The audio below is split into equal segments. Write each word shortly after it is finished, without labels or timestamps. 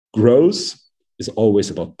growth is always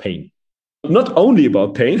about pain. Not only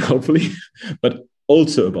about pain, hopefully, but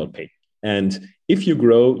also about pain. And if you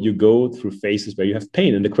grow, you go through phases where you have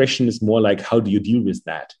pain. And the question is more like, how do you deal with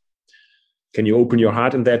that? Can you open your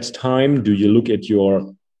heart in that time? Do you look at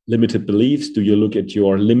your limited beliefs? Do you look at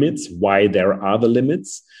your limits? Why there are the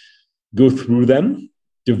limits? Go through them,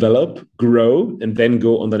 develop, grow, and then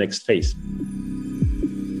go on the next phase.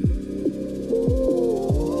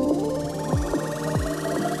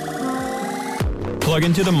 Plug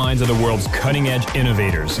into the minds of the world's cutting-edge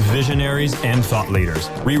innovators, visionaries, and thought leaders,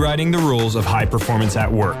 rewriting the rules of high performance at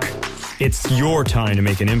work. It's your time to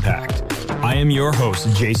make an impact. I am your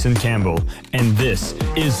host, Jason Campbell, and this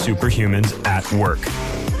is Superhumans at Work,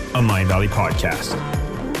 a Mindvalley podcast.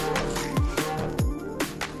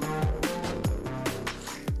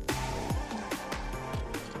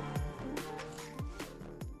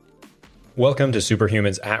 Welcome to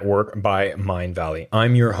Superhumans at Work by Mindvalley.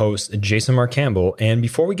 I'm your host, Jason Mark Campbell, and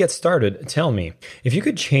before we get started, tell me, if you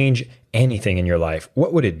could change anything in your life,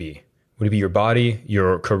 what would it be? Would it be your body,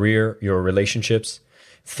 your career, your relationships?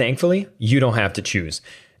 Thankfully, you don't have to choose.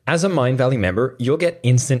 As a Mindvalley member, you'll get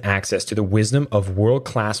instant access to the wisdom of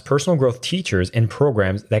world-class personal growth teachers and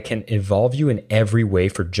programs that can evolve you in every way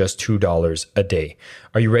for just $2 a day.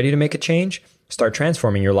 Are you ready to make a change? Start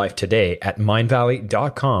transforming your life today at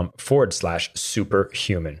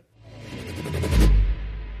mindvalley.com/superhuman.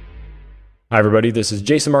 Hi, everybody. This is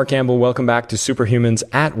Jason Mark Campbell. Welcome back to Superhumans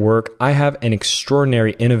at Work. I have an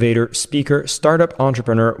extraordinary innovator, speaker, startup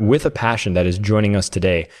entrepreneur with a passion that is joining us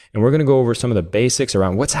today. And we're going to go over some of the basics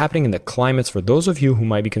around what's happening in the climates for those of you who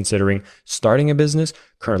might be considering starting a business,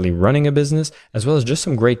 currently running a business, as well as just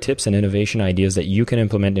some great tips and innovation ideas that you can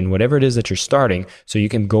implement in whatever it is that you're starting so you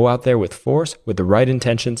can go out there with force, with the right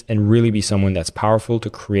intentions, and really be someone that's powerful to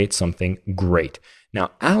create something great.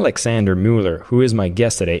 Now, Alexander Müller, who is my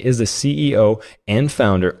guest today, is the CEO and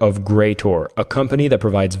founder of Greator, a company that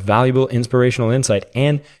provides valuable inspirational insight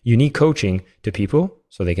and unique coaching to people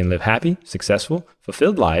so they can live happy, successful,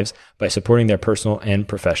 fulfilled lives by supporting their personal and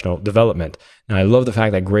professional development. Now, I love the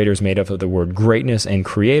fact that Greator is made up of the word greatness and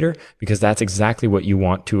creator because that's exactly what you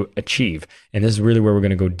want to achieve. And this is really where we're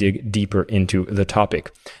going to go dig deeper into the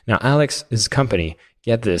topic. Now, Alex's company,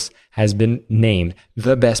 get this, has been named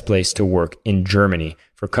the best place to work in Germany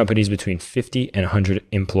for companies between 50 and 100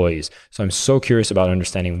 employees. So I'm so curious about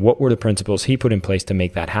understanding what were the principles he put in place to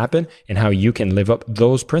make that happen and how you can live up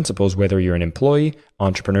those principles, whether you're an employee,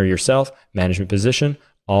 entrepreneur yourself, management position,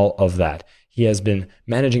 all of that. He has been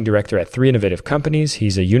managing director at 3 innovative companies.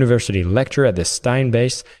 He's a university lecturer at the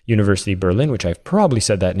Stein-based University Berlin, which I've probably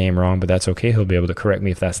said that name wrong, but that's okay. He'll be able to correct me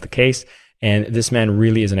if that's the case. And this man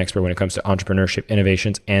really is an expert when it comes to entrepreneurship,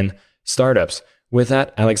 innovations, and startups. With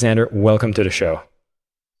that, Alexander, welcome to the show.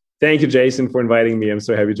 Thank you, Jason, for inviting me. I'm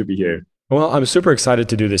so happy to be here. Well, I'm super excited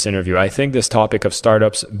to do this interview. I think this topic of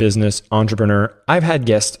startups, business, entrepreneur, I've had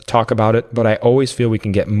guests talk about it, but I always feel we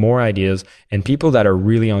can get more ideas, and people that are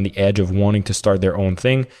really on the edge of wanting to start their own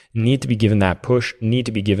thing need to be given that push, need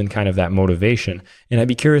to be given kind of that motivation. And I'd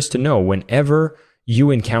be curious to know, whenever you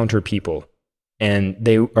encounter people and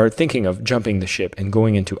they are thinking of jumping the ship and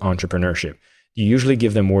going into entrepreneurship, do you usually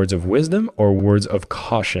give them words of wisdom or words of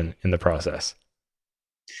caution in the process?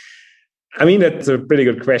 I mean, that's a pretty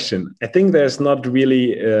good question. I think there's not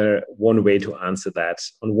really one way to answer that.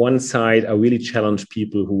 On one side, I really challenge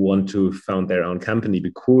people who want to found their own company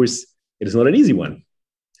because it is not an easy one.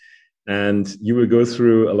 And you will go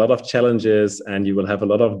through a lot of challenges and you will have a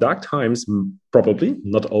lot of dark times, probably,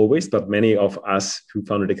 not always, but many of us who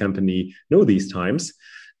founded a company know these times.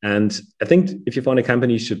 And I think if you found a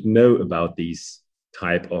company, you should know about these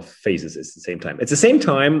type of phases at the same time. At the same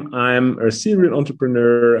time, I'm a serial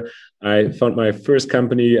entrepreneur. I found my first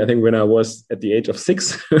company, I think when I was at the age of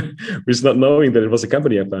 6, with not knowing that it was a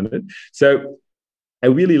company I founded. So I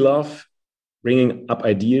really love bringing up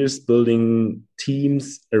ideas, building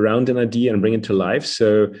teams around an idea and bring it to life.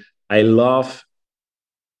 So I love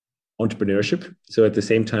entrepreneurship. So at the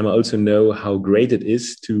same time, I also know how great it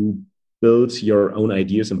is to build your own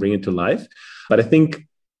ideas and bring it to life. But I think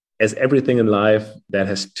as everything in life, that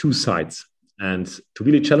has 2 sides. And to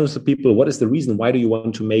really challenge the people, what is the reason? Why do you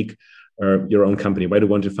want to make your own company? Why do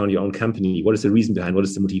you want to found your own company? What is the reason behind? What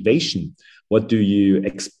is the motivation? What do you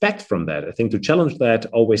expect from that? I think to challenge that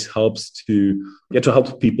always helps to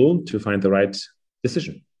help people to find the right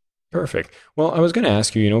decision. Perfect. Well, I was going to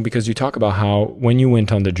ask you, because you talk about how when you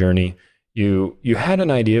went on the journey, you had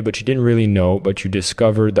an idea, but you didn't really know, but you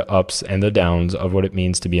discovered the ups and the downs of what it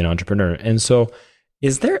means to be an entrepreneur. And so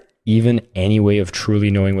is there even any way of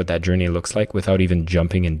truly knowing what that journey looks like without even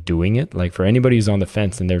jumping and doing it? Like for anybody who's on the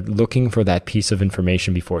fence and they're looking for that piece of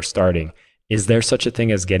information before starting, is there such a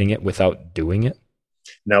thing as getting it without doing it?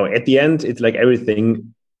 Now, at the end, it's like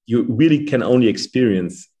everything you really can only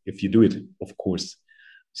experience if you do it, of course.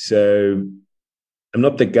 So I'm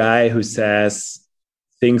not the guy who says,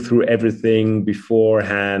 think through everything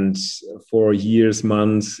beforehand for years,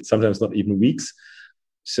 months, sometimes not even weeks.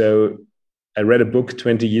 So I read a book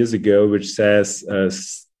 20 years ago which says,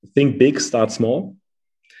 think big, start small.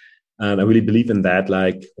 And I really believe in that.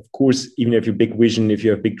 Like, of course, even if you have big vision, if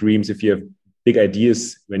you have big dreams, if you have big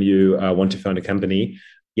ideas when you want to found a company,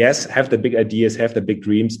 yes, have the big ideas, have the big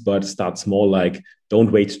dreams, but start small. Like,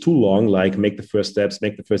 don't wait too long. Like, make the first steps,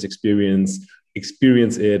 make the first experience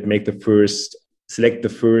it, select the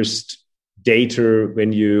first data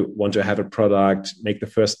when you want to have a product, make the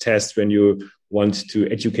first test when you want to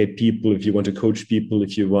educate people, if you want to coach people,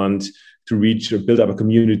 if you want to reach or build up a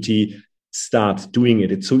community, start doing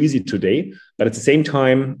it. It's so easy today. But at the same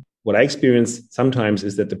time, what I experience sometimes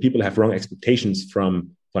is that the people have wrong expectations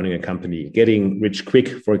from running a company, getting rich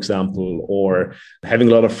quick, for example, or having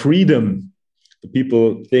a lot of freedom. The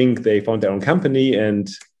people think they found their own company and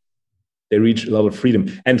they reach a lot of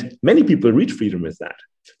freedom. And many people reach freedom with that.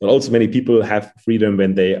 But also many people have freedom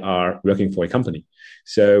when they are working for a company.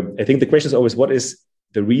 So I think the question is always, what is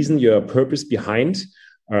the reason, your purpose behind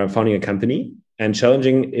founding a company, and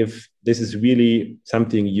challenging if this is really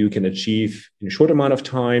something you can achieve in a short amount of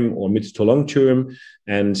time or mid to long term.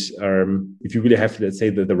 And if you really have, let's say,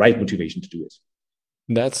 the right motivation to do it.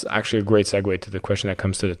 That's actually a great segue to the question that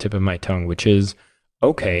comes to the tip of my tongue, which is,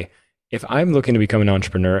 okay, if I'm looking to become an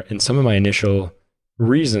entrepreneur and some of my initial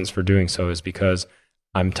reasons for doing so is because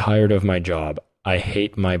I'm tired of my job, I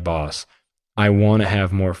hate my boss, I want to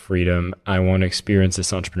have more freedom, I want to experience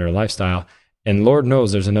this entrepreneur lifestyle, and Lord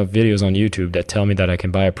knows there's enough videos on YouTube that tell me that I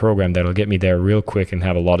can buy a program that'll get me there real quick and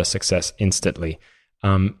have a lot of success instantly.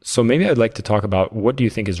 So maybe I'd like to talk about, what do you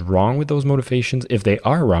think is wrong with those motivations, if they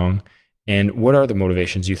are wrong, and what are the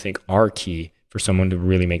motivations you think are key for someone to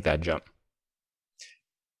really make that jump?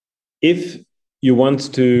 If you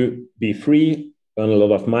want to be free, earn a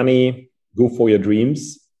lot of money, go for your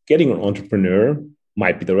dreams, getting an entrepreneur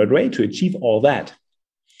might be the right way to achieve all that.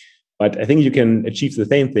 But I think you can achieve the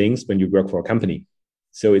same things when you work for a company.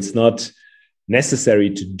 So it's not necessary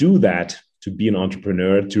to do that to be an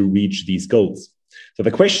entrepreneur to reach these goals. So the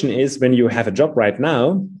question is, when you have a job right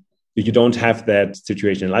now, you don't have that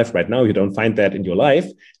situation in life right now, you don't find that in your life.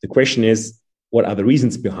 The question is, what are the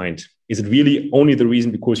reasons behind? Is it really only the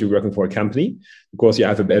reason because you're working for a company, because you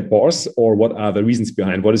have a bad boss, or what are the reasons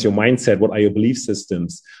behind? What is your mindset? What are your belief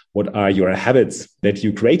systems? What are your habits that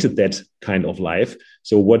you created that kind of life?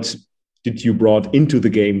 So what did you brought into the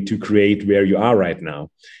game to create where you are right now?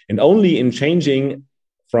 And only in changing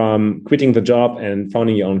from quitting the job and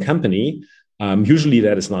founding your own company, usually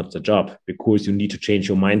that is not the job, because you need to change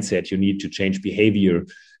your mindset, you need to change behavior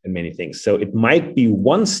and many things. So it might be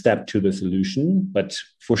one step to the solution, but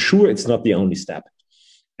for sure it's not the only step.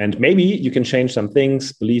 And maybe you can change some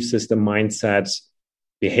things, belief system, mindset,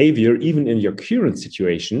 behavior, even in your current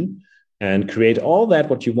situation, and create all that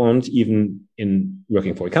what you want, even in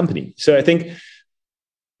working for a company. So I think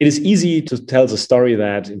it is easy to tell the story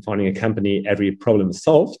that in founding a company, every problem is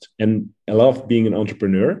solved. And I love being an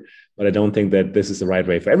entrepreneur, but I don't think that this is the right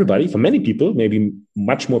way for everybody. For many people, maybe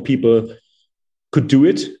much more people could do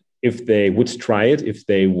it if they would try it, if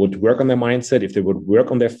they would work on their mindset, if they would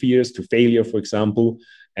work on their fears to failure, for example,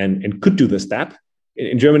 and could do the step.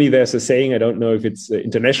 In Germany, there's a saying, I don't know if it's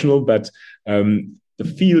international, but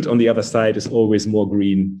the field on the other side is always more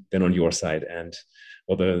green than on your side.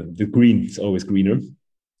 Or the green is always greener.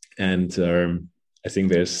 And I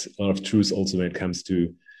think there's a lot of truth also when it comes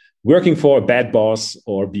to working for a bad boss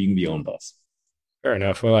or being the own boss. Fair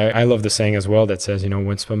enough. Well, I love the saying as well that says,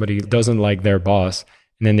 when somebody doesn't like their boss,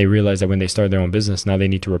 and then they realize that when they start their own business, now they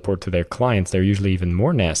need to report to their clients, they're usually even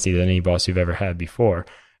more nasty than any boss you've ever had before.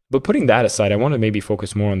 But putting that aside, I want to maybe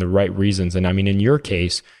focus more on the right reasons. And I mean, in your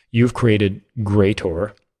case, you've created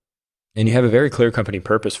Greator, and you have a very clear company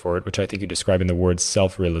purpose for it, which I think you describe in the word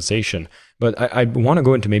self-realization. But I want to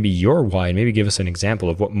go into maybe your why and maybe give us an example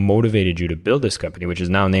of what motivated you to build this company, which is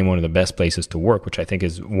now named one of the best places to work, which I think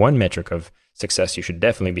is one metric of success you should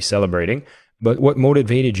definitely be celebrating. But what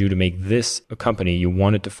motivated you to make this a company you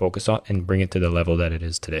wanted to focus on and bring it to the level that it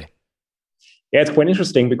is today? Yeah, it's quite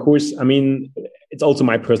interesting because, I mean, it's also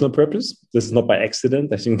my personal purpose. This is not by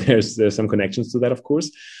accident. I think there's some connections to that, of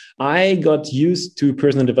course. I got used to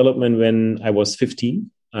personal development when I was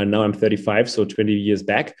 15, and now I'm 35, so 20 years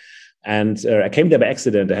back. And I came there by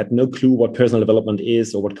accident. I had no clue what personal development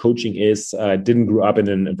is or what coaching is. I didn't grow up in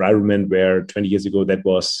an environment where 20 years ago that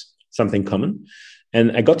was something common.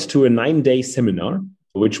 And I got to a 9-day seminar,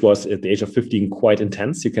 which was at the age of 15 quite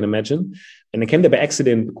intense, you can imagine. And I came there by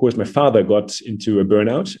accident because my father got into a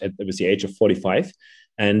burnout at the age of 45.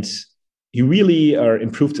 And he really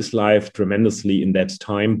improved his life tremendously in that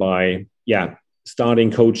time by, starting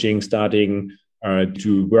coaching,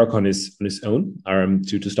 to work on his own,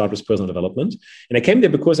 to start with personal development. And I came there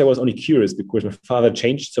because I was only curious, because my father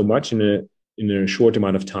changed so much in a short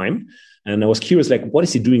amount of time. And I was curious, like, what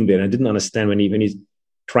is he doing there? And I didn't understand when he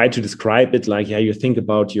tried to describe it, like, you think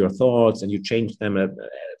about your thoughts and you change them.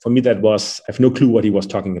 For me, I have no clue what he was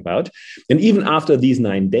talking about. And even after these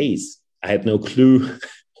 9 days, I had no clue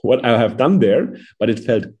what I have done there, but it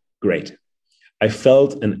felt great. I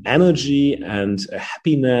felt an energy and a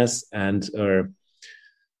happiness and a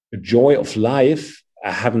joy of life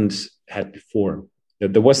I haven't had before.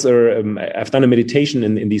 There was I've done a meditation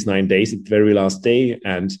in these 9 days, at the very last day,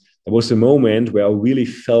 and there was a moment where I really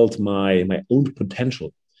felt my own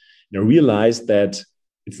potential. And I realized that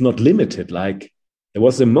it's not limited. Like, there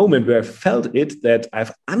was a moment where I felt it, that I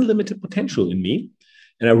have unlimited potential in me.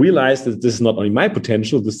 And I realized that this is not only my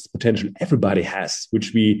potential, this is potential everybody has,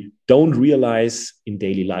 which we don't realize in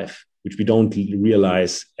daily life, which we don't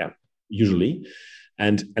realize usually.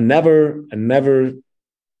 And I never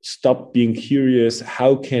stopped being curious.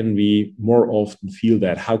 How can we more often feel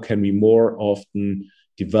that? How can we more often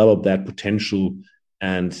develop that potential?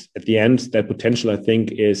 And at the end, that potential, I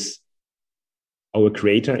think, is our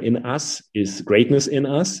creator in us, is greatness in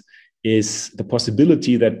us, is the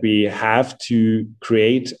possibility that we have to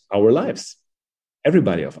create our lives,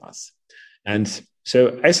 everybody of us. And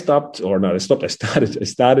so I started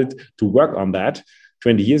to work on that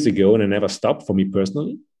 20 years ago, and I never stopped, for me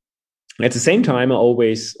personally. At the same time, I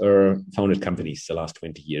always founded companies the last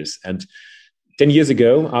 20 years. And 10 years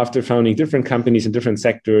ago, after founding different companies in different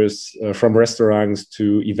sectors, from restaurants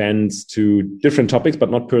to events to different topics, but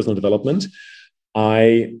not personal development,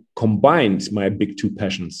 I combined my big two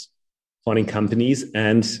passions, founding companies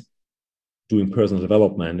and doing personal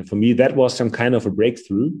development. And for me, that was some kind of a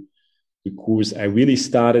breakthrough, because I really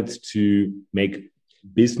started to make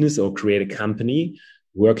business or create a company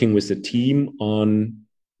working with a team on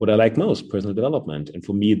what I like most, personal development. And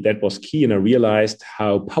for me, that was key. And I realized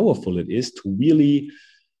how powerful it is to really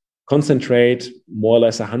concentrate more or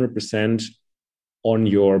less 100% on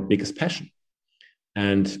your biggest passion.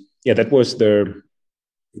 And that was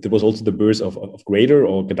also the birth of Greater,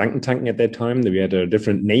 or Gedankentanken at that time. We had a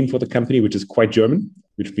different name for the company, which is quite German,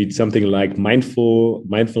 which means something like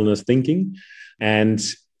mindfulness thinking. And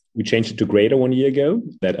we changed it to Greater 1 year ago,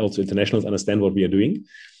 that also internationals understand what we are doing.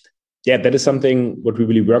 That is something what we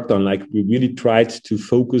really worked on. Like, we really tried to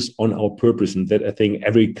focus on our purpose, and that I think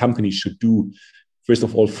every company should do. First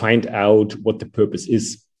of all, find out what the purpose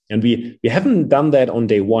is. And we haven't done that on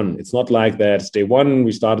day one. It's not like that day one,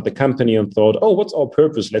 we started the company and thought, oh, what's our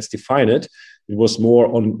purpose? Let's define it. It was more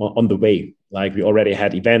on the way. Like, we already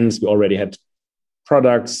had events, we already had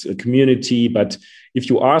products, a community. But if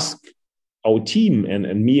you ask our team,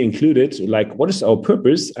 and me included, like, what is our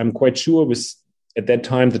purpose? I'm quite sure with, at that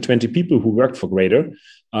time, the 20 people who worked for Greater,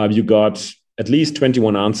 you got at least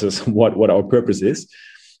 21 answers what our purpose is.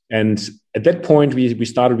 And at that point, we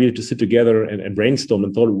started really to sit together and brainstorm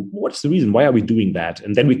and thought, what's the reason? Why are we doing that?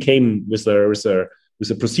 And then we came with a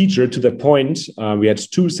procedure to the point. We had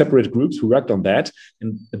two separate groups who worked on that.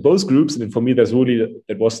 And both groups, and for me, that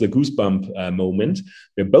was the goosebump moment,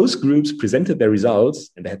 where both groups presented their results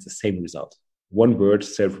and they had the same result. One word: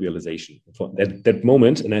 self-realization. For that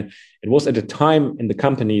moment, and it was at a time in the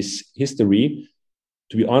company's history,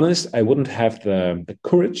 to be honest, I wouldn't have the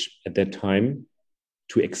courage at that time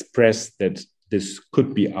to express that this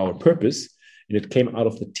could be our purpose, and it came out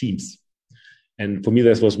of the teams. And for me,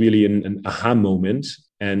 this was really an aha moment.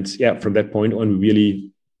 And from that point on, we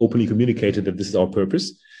really openly communicated that this is our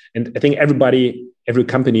purpose. And I think every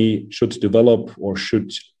company should develop, or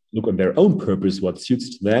should look on their own purpose, what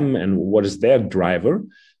suits them and what is their driver.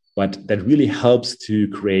 But that really helps to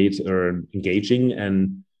create an engaging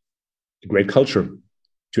and a great culture,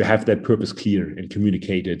 to have that purpose clear and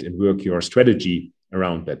communicated, and work your strategy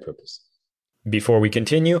around that purpose. Before we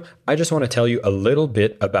continue, I just want to tell you a little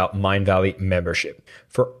bit about Mindvalley membership.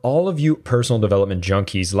 For all of you personal development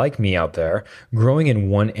junkies like me out there, growing in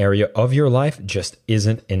one area of your life just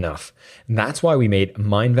isn't enough. And that's why we made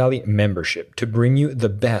Mindvalley membership, to bring you the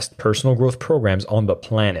best personal growth programs on the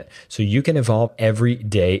planet, so you can evolve every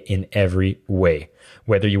day in every way.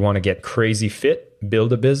 Whether you want to get crazy fit,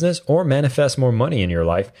 build a business, or manifest more money in your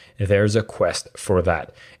life, there's a quest for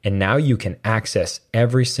that. And now you can access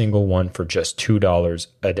every single one for just $2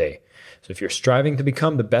 a day. So if you're striving to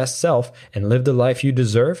become the best self and live the life you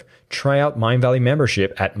deserve, try out Mindvalley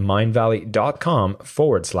membership at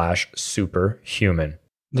mindvalley.com/superhuman.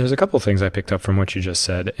 There's a couple of things I picked up from what you just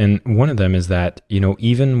said. And one of them is that,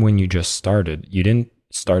 even when you just started, you didn't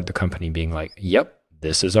start the company being like, yep,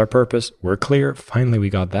 this is our purpose. We're clear. Finally, we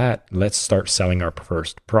got that. Let's start selling our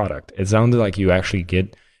first product. It sounded like you actually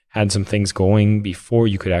had some things going before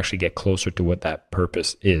you could actually get closer to what that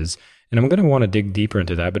purpose is. And I'm going to want to dig deeper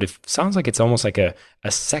into that, but it sounds like it's almost like a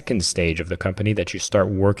second stage of the company that you start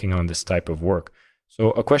working on this type of work.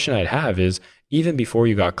 So a question I'd have is, even before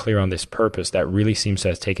you got clear on this purpose that really seems to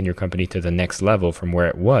have taken your company to the next level from where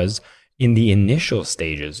it was in the initial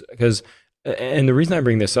stages, and the reason I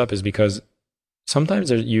bring this up is because sometimes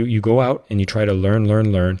you go out and you try to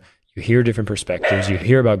learn. You hear different perspectives. You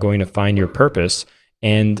hear about going to find your purpose,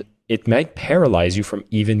 and it might paralyze you from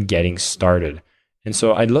even getting started. And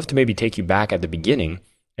so I'd love to maybe take you back at the beginning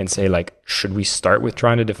and say, should we start with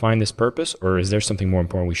trying to define this purpose, or is there something more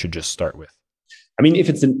important we should just start with? I mean, if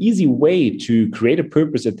it's an easy way to create a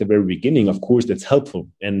purpose at the very beginning, of course, that's helpful.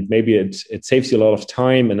 And maybe it saves you a lot of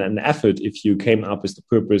time and effort if you came up with the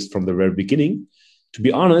purpose from the very beginning. To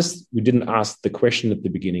be honest, we didn't ask the question at the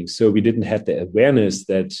beginning. So we didn't have the awareness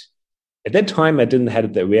that at that time, I didn't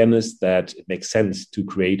have the awareness that it makes sense to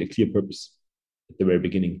create a clear purpose at the very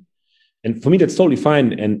beginning. And for me, that's totally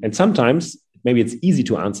fine. And sometimes maybe it's easy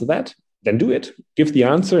to answer that, then do it. Give the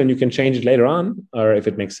answer and you can change it later on, or if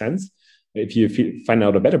it makes sense. If you find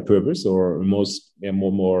out a better purpose or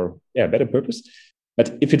better purpose.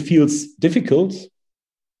 But if it feels difficult,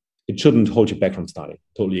 it shouldn't hold you back from starting.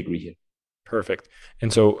 Totally agree here. Perfect.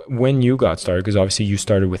 And so when you got started, because obviously you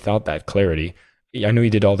started without that clarity, I know you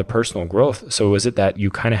did all the personal growth. So was it that you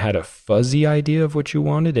kind of had a fuzzy idea of what you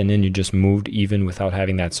wanted and then you just moved even without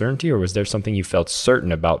having that certainty? Or was there something you felt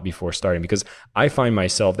certain about before starting? Because I find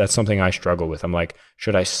myself, that's something I struggle with. I'm like,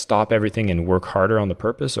 should I stop everything and work harder on the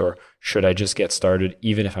purpose, or should I just get started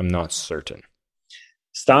even if I'm not certain?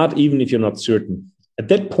 Start even if you're not certain. At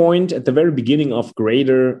that point, at the very beginning of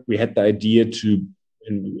Grader, we had the idea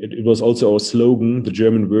and it was also our slogan, the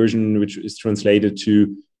German version, which is translated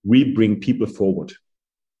to, we bring people forward.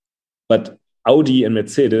 But Audi and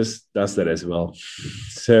Mercedes does that as well.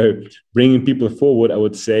 So bringing people forward, I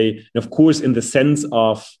would say, and of course, in the sense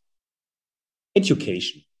of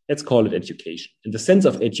education, let's call it education, in the sense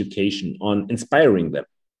of education on inspiring them.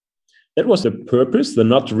 That was the purpose, the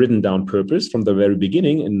not written down purpose from the very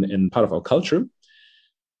beginning in part of our culture.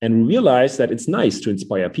 And we realized that it's nice to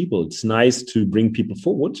inspire people. It's nice to bring people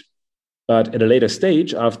forward. But at a later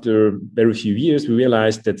stage, after very few years, we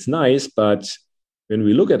realized that's nice. But when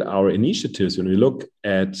we look at our initiatives, when we look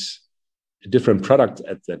at different products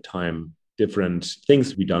at that time, different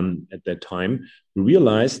things we done at that time, we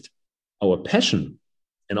realized our passion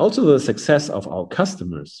and also the success of our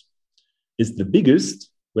customers is the biggest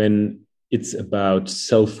when it's about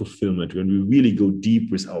self-fulfillment, when we really go deep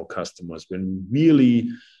with our customers, when we really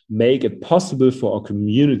make it possible for our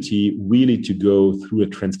community really to go through a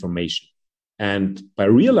transformation. And by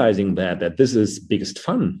realizing that this is biggest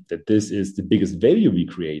fun, that this is the biggest value we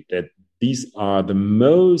create, that these are the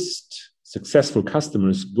most successful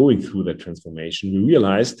customers going through that transformation, we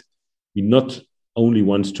realized we not only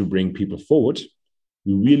want to bring people forward,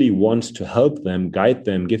 we really want to help them, guide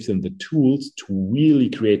them, give them the tools to really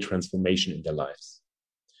create transformation in their lives.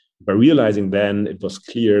 By realizing then, it was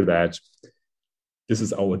clear that this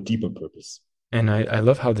is our deeper purpose. And I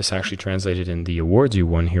love how this actually translated in the awards you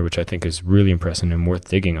won here, which I think is really impressive and worth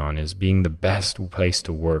digging on, is being the best place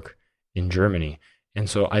to work in Germany. And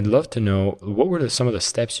so I'd love to know, what were some of the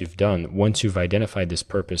steps you've done once you've identified this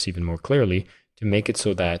purpose even more clearly to make it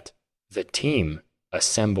so that the team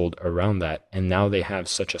assembled around that, and now they have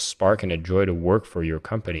such a spark and a joy to work for your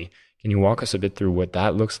company? Can you walk us a bit through what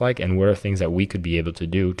that looks like, and what are things that we could be able to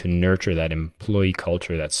do to nurture that employee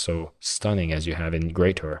culture that's so stunning as you have in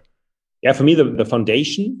Great Tour? Yeah, for me, the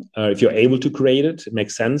foundation, if you're able to create it, it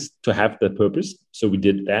makes sense to have the purpose. So we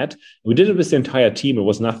did that. We did it with the entire team. It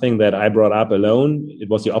was nothing that I brought up alone. It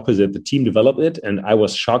was the opposite. The team developed it. And I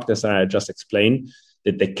was shocked, as I just explained,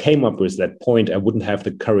 that they came up with that point. I wouldn't have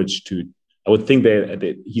the courage to. I would think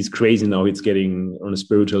that he's crazy now. He's getting on a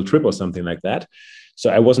spiritual trip or something like that.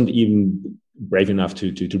 So I wasn't even brave enough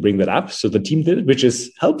to bring that up. So the team did it, which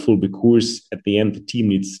is helpful because at the end, the team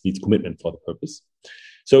needs commitment for the purpose.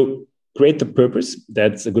 So create the purpose.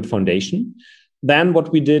 That's a good foundation. Then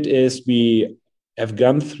what we did is we have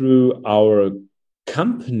gone through our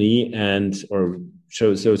company or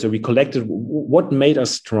So we collected what made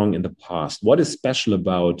us strong in the past. What is special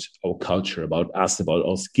about our culture, about us, about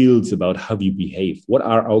our skills, about how we behave? What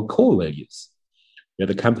are our core values that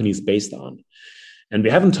the company is based on? And we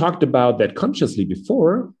haven't talked about that consciously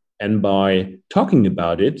before. And by talking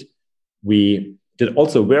about it, we did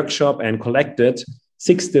also a workshop and collected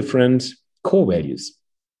 6 different core values.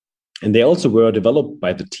 And they also were developed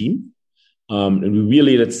by the team. And we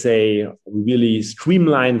really, we really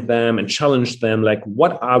streamlined them and challenged them. Like,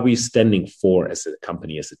 what are we standing for as a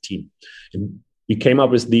company, as a team? And we came up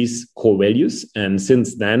with these core values. And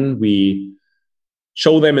since then, we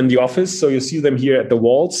show them in the office. So you see them here at the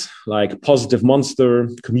walls, like positive monster,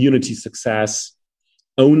 community success,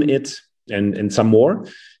 own it, and some more.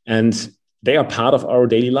 And they are part of our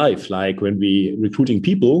daily life. Like when we recruiting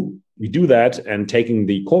people, we do that and taking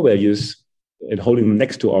the core values and holding them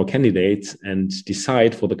next to our candidates and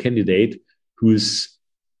decide for the candidate who's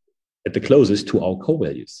at the closest to our core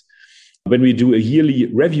values. When we do a yearly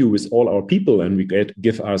review with all our people and we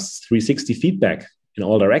give us 360 feedback in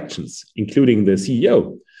all directions, including the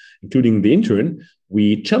CEO, including the intern,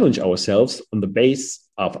 we challenge ourselves on the base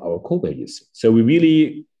of our core values. So we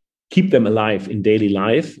really keep them alive in daily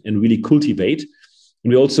life and really cultivate.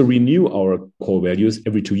 And we also renew our core values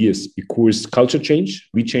every 2 years because culture change,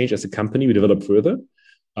 we change as a company, we develop further.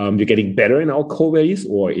 We're getting better in our core values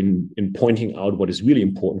or in pointing out what is really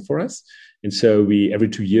important for us. And so every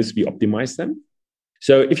 2 years, we optimize them.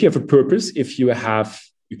 So if you have a purpose, if you have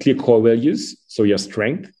clear core values, so your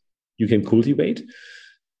strength, you can cultivate.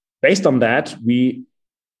 Based on that, we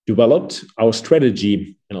developed our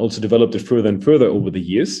strategy and also developed it further and further over the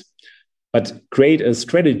years. But create a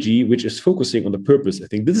strategy which is focusing on the purpose. I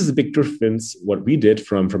think this is a big difference what we did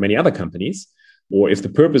from many other companies. Or if the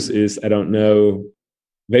purpose is, I don't know,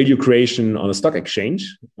 value creation on a stock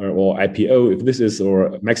exchange or IPO, if this is,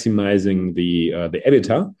 or maximizing the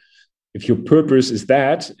EBITDA, if your purpose is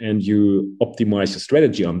that and you optimize your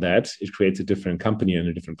strategy on that, it creates a different company and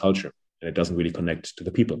a different culture, and it doesn't really connect to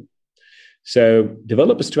the people. So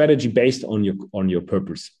develop a strategy based on your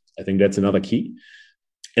purpose. I think that's another key.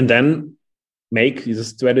 And then make this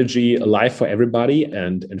strategy alive for everybody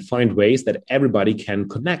and find ways that everybody can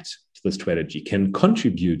connect to the strategy, can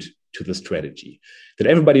contribute to the strategy, that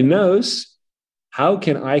everybody knows, how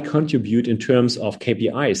can I contribute in terms of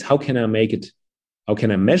KPIs? How can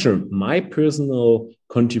I measure my personal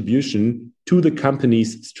contribution to the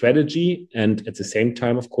company's strategy? And at the same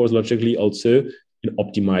time, of course, logically also in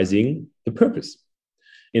optimizing the purpose,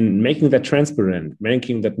 in making that transparent,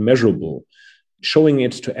 making that measurable, showing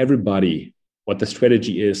it to everybody what the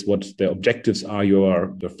strategy is, what the objectives are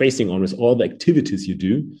you're facing on with all the activities you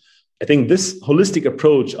do. I think this holistic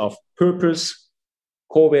approach of purpose,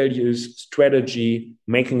 core values, strategy,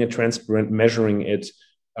 making it transparent, measuring it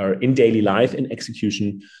in daily life, in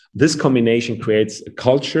execution, this combination creates a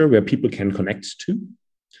culture where people can connect to,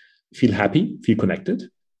 feel happy, feel connected,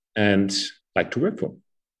 and like to work for.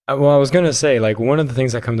 Well, I was going to say, like, one of the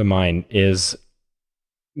things that come to mind is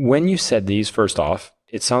when you said these, first off,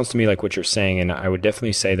 it sounds to me like what you're saying, and I would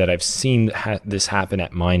definitely say that I've seen this happen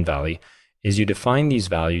at Mindvalley, is you define these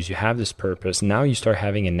values, you have this purpose, now you start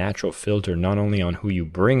having a natural filter not only on who you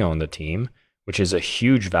bring on the team, which is a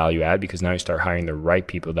huge value add because now you start hiring the right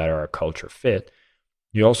people that are a culture fit.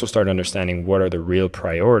 You also start understanding what are the real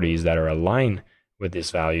priorities that are aligned with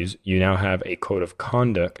these values. You now have a code of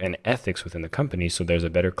conduct and ethics within the company, so there's a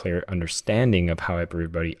better, clear understanding of how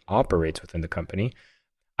everybody operates within the company.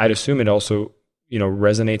 I'd assume it also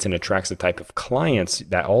resonates and attracts the type of clients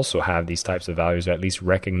that also have these types of values, or at least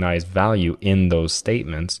recognize value in those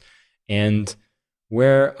statements. And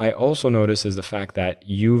where I also notice is the fact that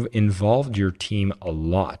you've involved your team a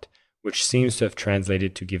lot, which seems to have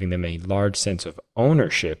translated to giving them a large sense of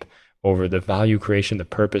ownership over the value creation, the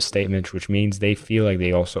purpose statement, which means they feel like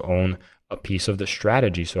they also own a piece of the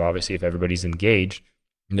strategy. So obviously, if everybody's engaged,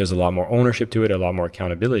 there's a lot more ownership to it, a lot more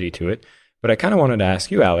accountability to it. But I kind of wanted to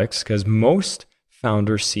ask you, Alex, because most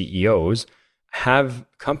founders, CEOs have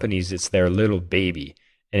companies, it's their little baby.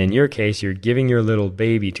 And in your case, you're giving your little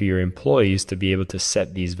baby to your employees to be able to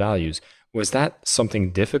set these values. Was that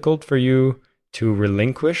something difficult for you to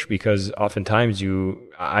relinquish? Because oftentimes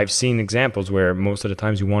I've seen examples where most of the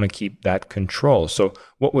times you want to keep that control. So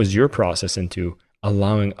what was your process into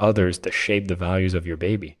allowing others to shape the values of your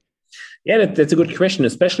baby? Yeah, that's a good question,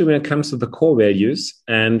 especially when it comes to the core values.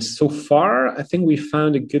 And so far, I think we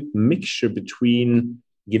found a good mixture between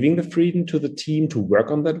giving the freedom to the team to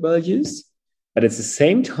work on that values, but at the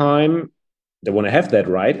same time, they want to have that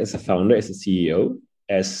right as a founder, as a CEO,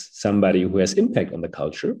 as somebody who has impact on the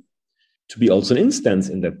culture, to be also an instance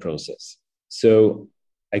in that process. So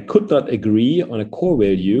I could not agree on a core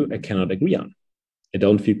value I cannot agree on. I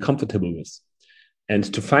don't feel comfortable with. And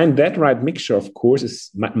to find that right mixture, of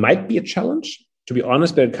course, might be a challenge. To be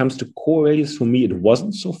honest, when it comes to core values, for me, it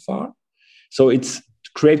wasn't so far. So it's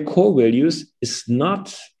to create core values is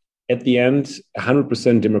not at the end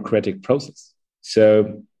 100% democratic process.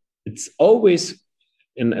 So it's always,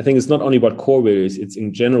 and I think it's not only about core values, it's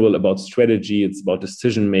in general about strategy, it's about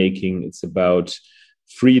decision making, it's about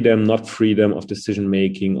freedom, not freedom of decision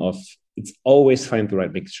making, it's always find the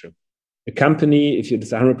right mixture. A company, if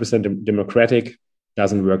it's 100% democratic,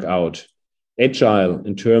 doesn't work out. Agile,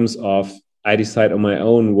 in terms of I decide on my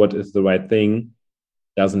own what is the right thing,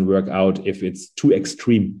 doesn't work out if it's too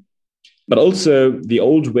extreme. But also the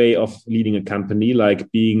old way of leading a company, like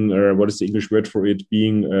being, what is the English word for it?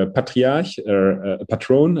 Being a patriarch or a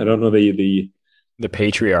patron. I don't know the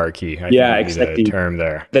patriarchy. Yeah, exactly. The term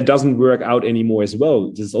there. That doesn't work out anymore as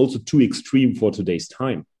well. This is also too extreme for today's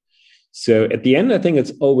time. So at the end, I think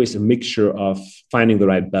it's always a mixture of finding the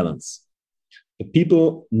right balance. The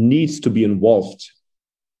people needs to be involved.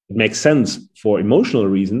 It makes sense for emotional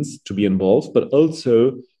reasons to be involved, but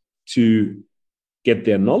also to get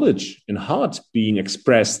their knowledge and heart being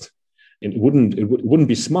expressed. And it wouldn't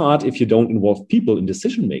be smart if you don't involve people in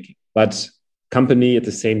decision making. But company at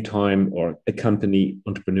the same time, or a company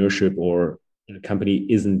entrepreneurship or a company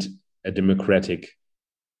isn't a democratic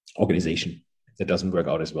organization. That doesn't work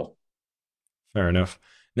out as well. Fair enough.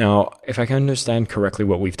 Now, if I can understand correctly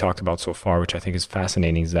what we've talked about so far, which I think is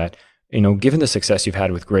fascinating, is that, given the success you've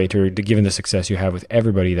had with Greater, given the success you have with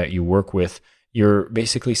everybody that you work with, you're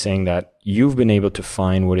basically saying that you've been able to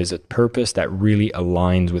find what is a purpose that really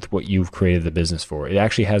aligns with what you've created the business for. It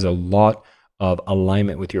actually has a lot of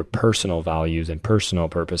alignment with your personal values and personal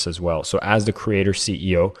purpose as well. So as the creator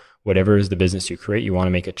CEO, whatever is the business you create, you want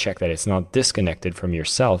to make a check that it's not disconnected from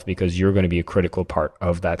yourself, because you're going to be a critical part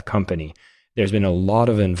of that company. There's been a lot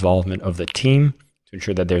of involvement of the team to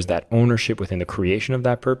ensure that there's that ownership within the creation of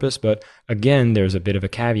that purpose. But again, there's a bit of a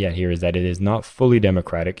caveat here, is that it is not fully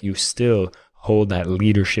democratic. You still hold that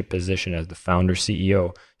leadership position as the founder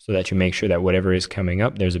CEO, so that you make sure that whatever is coming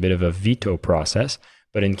up, there's a bit of a veto process.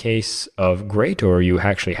 But in case of Greater, you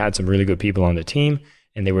actually had some really good people on the team,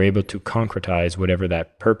 and they were able to concretize whatever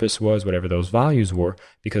that purpose was, whatever those values were,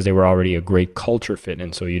 because they were already a great culture fit.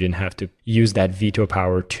 And so you didn't have to use that veto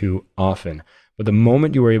power too often. But the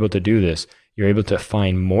moment you were able to do this, you're able to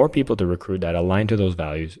find more people to recruit that align to those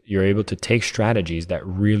values. You're able to take strategies that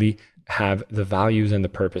really have the values and the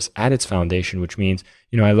purpose at its foundation, which means,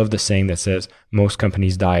 I love the saying that says most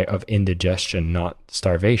companies die of indigestion, not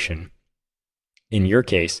starvation. In your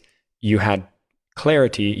case, you had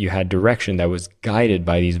clarity, you had direction that was guided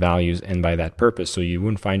by these values and by that purpose. So you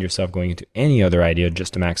wouldn't find yourself going into any other idea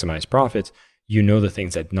just to maximize profits. The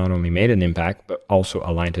things that not only made an impact, but also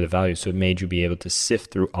aligned to the values. So it made you be able to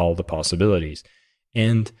sift through all the possibilities.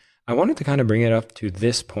 And I wanted to kind of bring it up to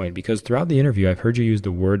this point, because throughout the interview, I've heard you use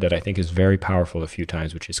the word that I think is very powerful a few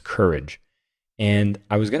times, which is courage. And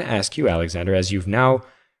I was going to ask you, Alexander, as you've now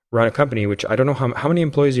run a company, which I don't know how many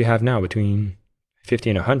employees you have now, between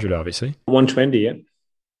 50 and 100, obviously. 120, yeah.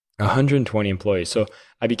 120 employees. So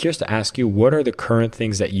I'd be curious to ask you, what are the current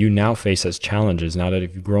things that you now face as challenges, now that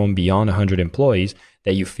you've grown beyond 100 employees,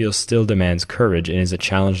 that you feel still demands courage and is a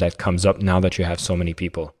challenge that comes up now that you have so many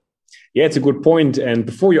people? Yeah, it's a good point. And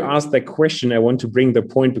before you ask that question, I want to bring the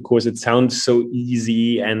point, because it sounds so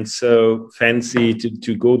easy and so fancy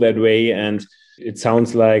to go that way. And it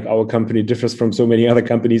sounds like our company differs from so many other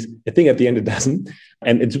companies. I think at the end it doesn't.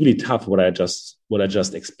 And it's really tough what I just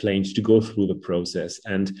explained, to go through the process.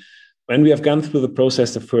 And when we have gone through the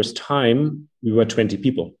process the first time, we were 20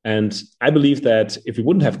 people. And I believe that if we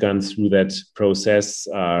wouldn't have gone through that process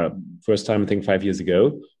first time, I think 5 years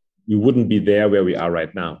ago, we wouldn't be there where we are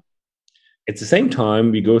right now. At the same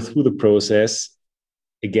time, we go through the process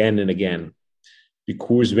again and again.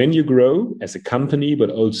 Because when you grow as a company, but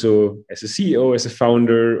also as a CEO, as a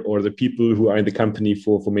founder, or the people who are in the company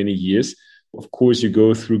for many years, of course, you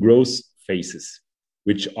go through growth phases,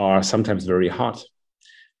 which are sometimes very hard,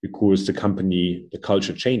 because the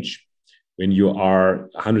culture change. When you are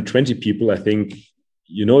 120 people, I think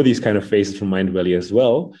these kind of phases from Mind Valley as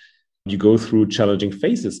well. You go through challenging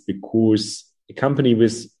phases, because a company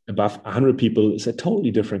with above 100 people is a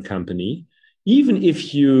totally different company. Even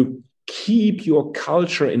if you keep your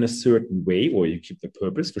culture in a certain way, or you keep the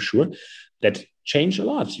purpose, for sure, that change a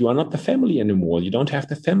lot. You are not the family anymore. You don't have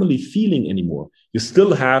the family feeling anymore. You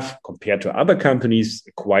still have, compared to other companies,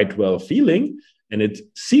 quite well feeling, and it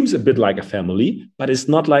seems a bit like a family, but it's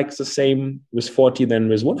not like the same with 40 than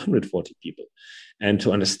with 140 people. And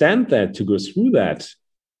to understand that, to go through that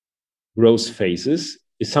growth phases,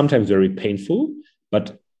 is sometimes very painful, but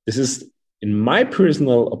this is, in my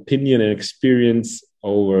personal opinion and experience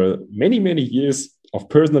over many, many years of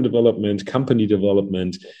personal development, company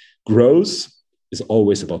development, growth is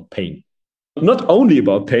always about pain. Not only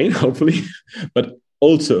about pain, hopefully, but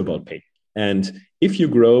also about pain. And if you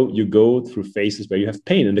grow, you go through phases where you have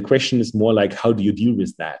pain. And the question is more like, how do you deal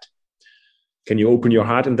with that? Can you open your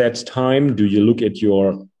heart in that time? Do you look at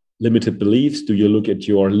your limited beliefs? Do you look at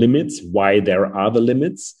your limits? Why there are the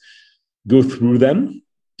limits? Go through them,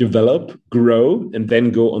 develop, grow, and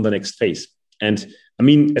then go on the next phase. And I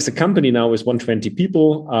mean, as a company now with 120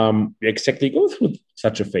 people, we exactly go through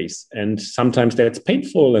such a phase. And sometimes that's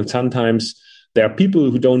painful. And sometimes there are people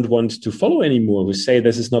who don't want to follow anymore, who say,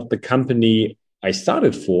 this is not the company I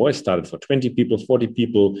started for. I started for 20 people, 40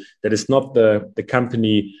 people. That is not the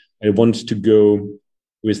company I want to go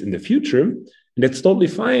with in the future. And that's totally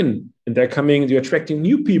fine. And you're attracting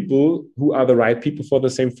new people who are the right people for the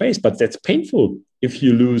same phase. But that's painful if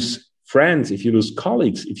you lose friends, if you lose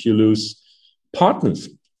colleagues, if you lose partners.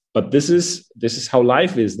 But this is how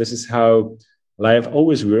life is. This is how life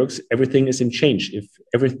always works. Everything is in change. If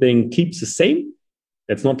everything keeps the same,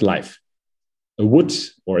 that's not life. A wood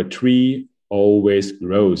or a tree always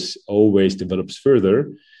grows, always develops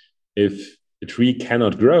further. If a tree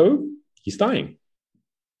cannot grow, he's dying.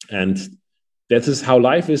 And that is how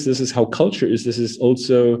life is. This is how culture is. This is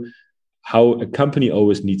also how a company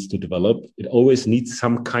always needs to develop. It always needs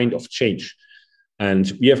some kind of change.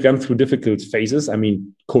 And we have gone through difficult phases. I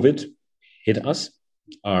mean, COVID hit us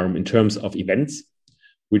in terms of events,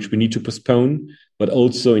 which we need to postpone, but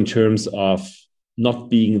also in terms of not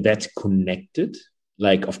being that connected.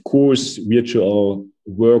 Like, of course, virtual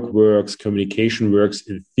work works, communication works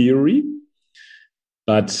in theory,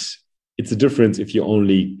 but it's a difference if you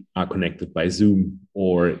only are connected by Zoom,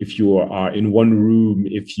 or if you are in one room,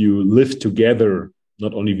 if you live together,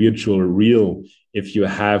 not only virtual or real, if you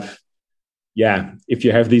have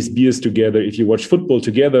these beers together, if you watch football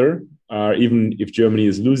together, even if Germany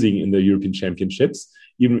is losing in the European Championships,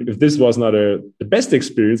 even if this was not the best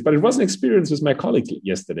experience, but it was an experience with my colleague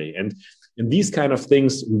yesterday. And these kind of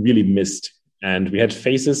things we really missed. And we had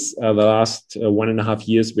phases the last 1.5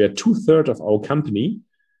 years where 2/3 of our company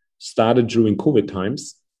started during COVID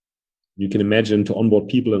times. You can imagine, to onboard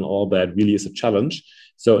people and all that really is a challenge.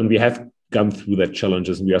 So, and we have gone through that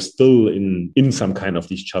challenges, and we are still in some kind of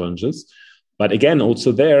these challenges. But again,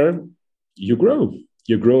 also there, you grow.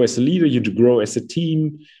 You grow as a leader, you grow as a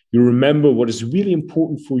team. You remember what is really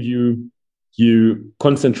important for you. You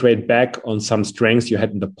concentrate back on some strengths you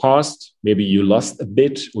had in the past. Maybe you lost a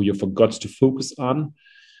bit or you forgot to focus on.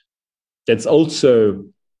 That's also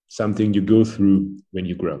something you go through when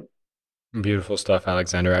you grow. Beautiful stuff,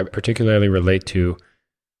 Alexander. I particularly relate to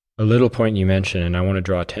a little point you mentioned, and I want to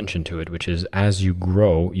draw attention to it, which is as you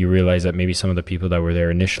grow, you realize that maybe some of the people that were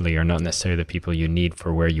there initially are not necessarily the people you need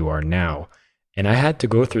for where you are now. And I had to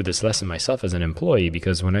go through this lesson myself as an employee,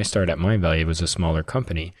 because when I started at Mindvalley, it was a smaller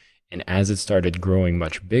company. And as it started growing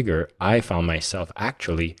much bigger, I found myself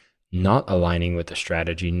actually not aligning with the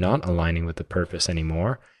strategy, not aligning with the purpose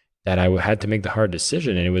anymore, that I had to make the hard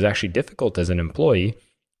decision. And it was actually difficult as an employee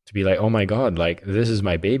to be like, oh my God, like this is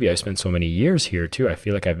my baby. I spent so many years here too. I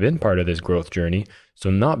feel like I've been part of this growth journey. So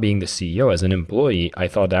not being the CEO as an employee, I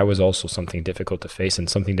thought that was also something difficult to face and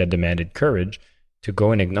something that demanded courage to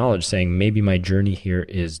go and acknowledge, saying maybe my journey here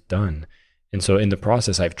is done. And so in the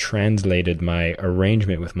process, I've translated my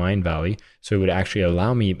arrangement with Mindvalley so it would actually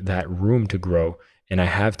allow me that room to grow. And I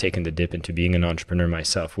have taken the dip into being an entrepreneur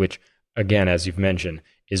myself, which again, as you've mentioned,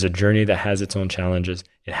 is a journey that has its own challenges.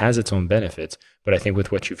 It has its own benefits. But I think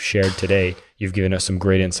with what you've shared today, you've given us some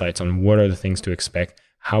great insights on what are the things to expect,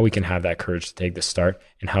 how we can have that courage to take the start,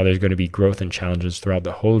 and how there's going to be growth and challenges throughout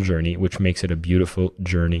the whole journey, which makes it a beautiful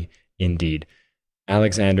journey indeed.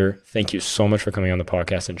 Alexander, thank you so much for coming on the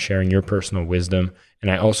podcast and sharing your personal wisdom. And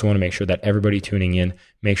I also want to make sure that everybody tuning in,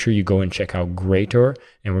 make sure you go and check out Greator.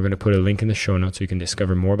 And we're going to put a link in the show notes so you can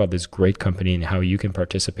discover more about this great company and how you can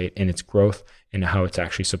participate in its growth and how it's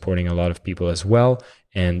actually supporting a lot of people as well.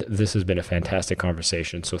 And this has been a fantastic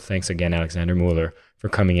conversation. So thanks again, Alexander Müller, for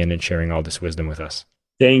coming in and sharing all this wisdom with us.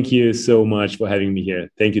 Thank you so much for having me here.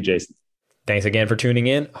 Thank you, Jason. Thanks again for tuning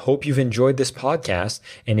in. Hope you've enjoyed this podcast.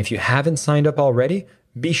 And if you haven't signed up already,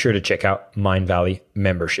 be sure to check out Mindvalley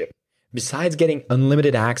membership. Besides getting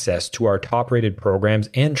unlimited access to our top-rated programs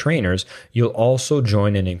and trainers, you'll also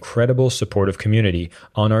join an incredible supportive community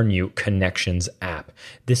on our new Connections app.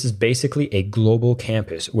 This is basically a global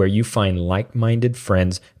campus where you find like-minded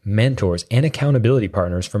friends, mentors, and accountability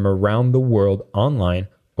partners from around the world online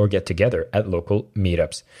or get together at local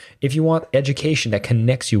meetups. If you want education that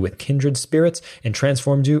connects you with kindred spirits and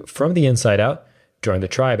transforms you from the inside out, join the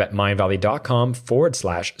tribe at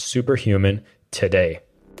mindvalley.com/superhuman today.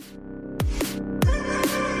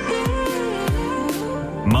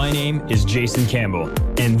 My name is Jason Campbell,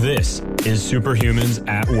 and this is Superhumans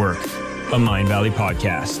at Work, a Mind Valley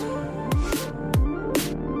podcast.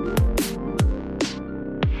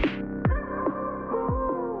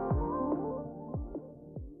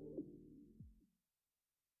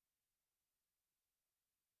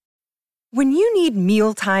 When you need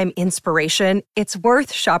mealtime inspiration, it's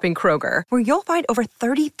worth shopping Kroger, where you'll find over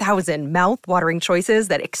 30,000 mouth-watering choices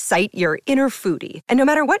that excite your inner foodie. And no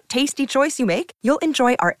matter what tasty choice you make, you'll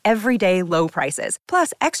enjoy our everyday low prices,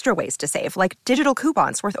 plus extra ways to save, like digital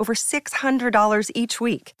coupons worth over $600 each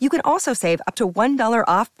week. You can also save up to $1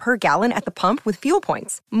 off per gallon at the pump with fuel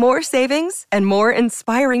points. More savings and more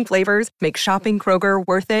inspiring flavors make shopping Kroger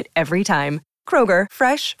worth it every time. Kroger,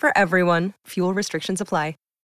 fresh for everyone. Fuel restrictions apply.